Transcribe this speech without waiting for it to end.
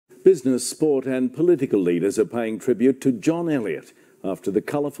Business, sport and political leaders are paying tribute to John Elliott after the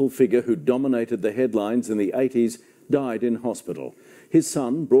colourful figure who dominated the headlines in the 80s died in hospital. His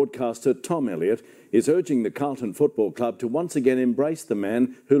son, broadcaster Tom Elliott, is urging the Carlton Football Club to once again embrace the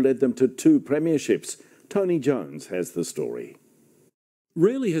man who led them to 2 premierships. Tony Jones has the story.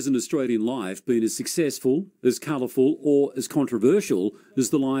 Rarely has an Australian life been as successful, as colourful or as controversial as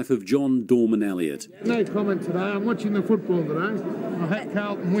the life of John Dorman Elliott. No comment today. I'm watching the football today. I hope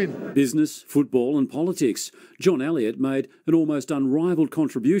Carlton win. Business, football and politics. John Elliott made an almost unrivalled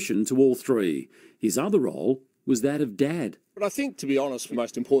contribution to all three. His other role was that of dad. But I think, to be honest, the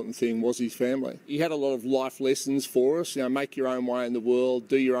most important thing was his family. He had a lot of life lessons for us. Make your own way in the world,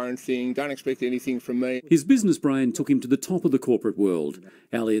 do your own thing, don't expect anything from me. His business brain took him to the top of the corporate world.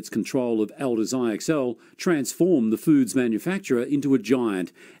 Elliott's control of Elders IXL transformed the foods manufacturer into a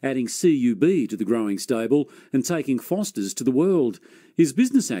giant, adding CUB to the growing stable and taking Foster's to the world. His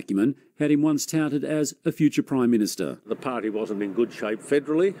business acumen had him once touted as a future Prime Minister. The party wasn't in good shape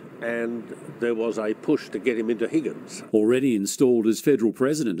federally, and there was a push to get him into Higgins. Already installed as federal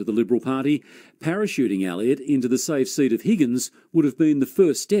president of the Liberal Party, parachuting Elliott into the safe seat of Higgins would have been the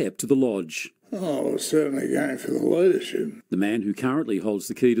first step to the Lodge. Oh, we're certainly going for the leadership. The man who currently holds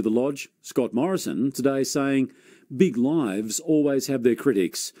the key to the Lodge, Scott Morrison, today saying, "Big lives always have their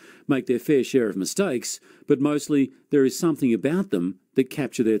critics, make their fair share of mistakes, but mostly there is something about them that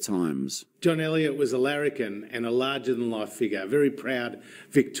capture their times." John Elliott was a larrikin and a larger-than-life figure, a very proud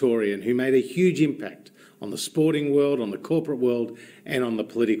Victorian who made a huge impact on the sporting world, on the corporate world and on the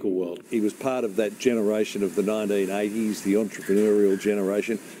political world. He was part of that generation of the 1980s, the entrepreneurial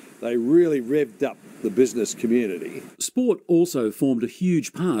generation. They really revved up the business community. Sport also formed a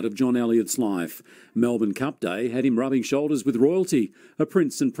huge part of John Elliott's life. Melbourne Cup Day had him rubbing shoulders with royalty, a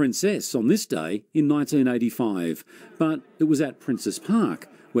prince and princess on this day in 1985. But it was at Princes Park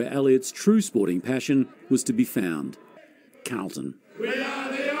where Elliott's true sporting passion was to be found. Carlton. We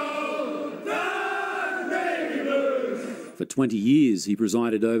are the old Navy Blues. For 20 years he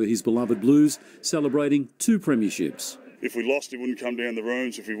presided over his beloved Blues, celebrating 2 premierships. If we lost, he wouldn't come down the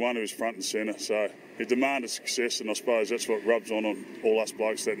rooms. If we won, he was front and centre. So he demanded success, and I suppose that's what rubs on all us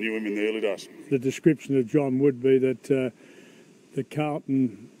blokes that knew him in the early days. The description of John would be that the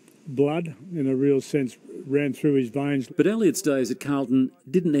Carlton blood, in a real sense, ran through his veins. But Elliott's days at Carlton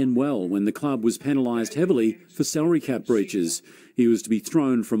didn't end well when the club was penalised heavily for salary cap breaches. He was to be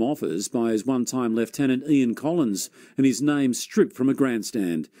thrown from office by his one-time lieutenant Ian Collins and his name stripped from a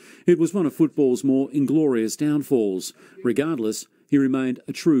grandstand. It was one of football's more inglorious downfalls. Regardless, he remained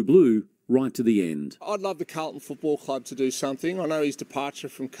a true blue right to the end. I'd love the Carlton Football Club to do something. I know his departure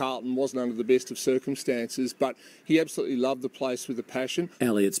from Carlton wasn't under the best of circumstances, but he absolutely loved the place with a passion.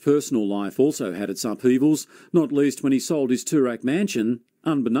 Elliott's personal life also had its upheavals, not least when he sold his Toorak mansion,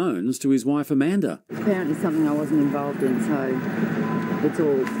 unbeknownst to his wife Amanda. Apparently something I wasn't involved in, so it's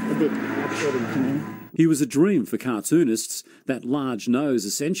all a bit upsetting to me. He was a dream for cartoonists, that large nose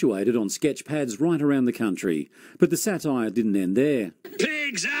accentuated on sketch pads right around the country. But the satire didn't end there.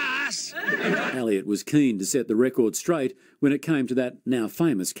 Pig's ass! Elliott was keen to set the record straight when it came to that now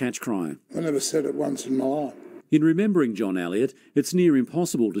famous catch cry. I never said it once in my life. In remembering John Elliott, it's near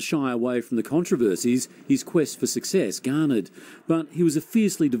impossible to shy away from the controversies his quest for success garnered. But he was a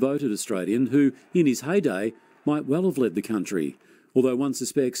fiercely devoted Australian who, in his heyday, might well have led the country. Although one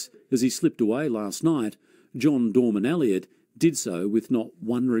suspects, as he slipped away last night, John Dorman Elliott did so with not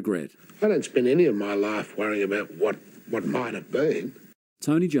one regret. I don't spend any of my life worrying about what might have been.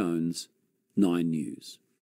 Tony Jones, 9 News.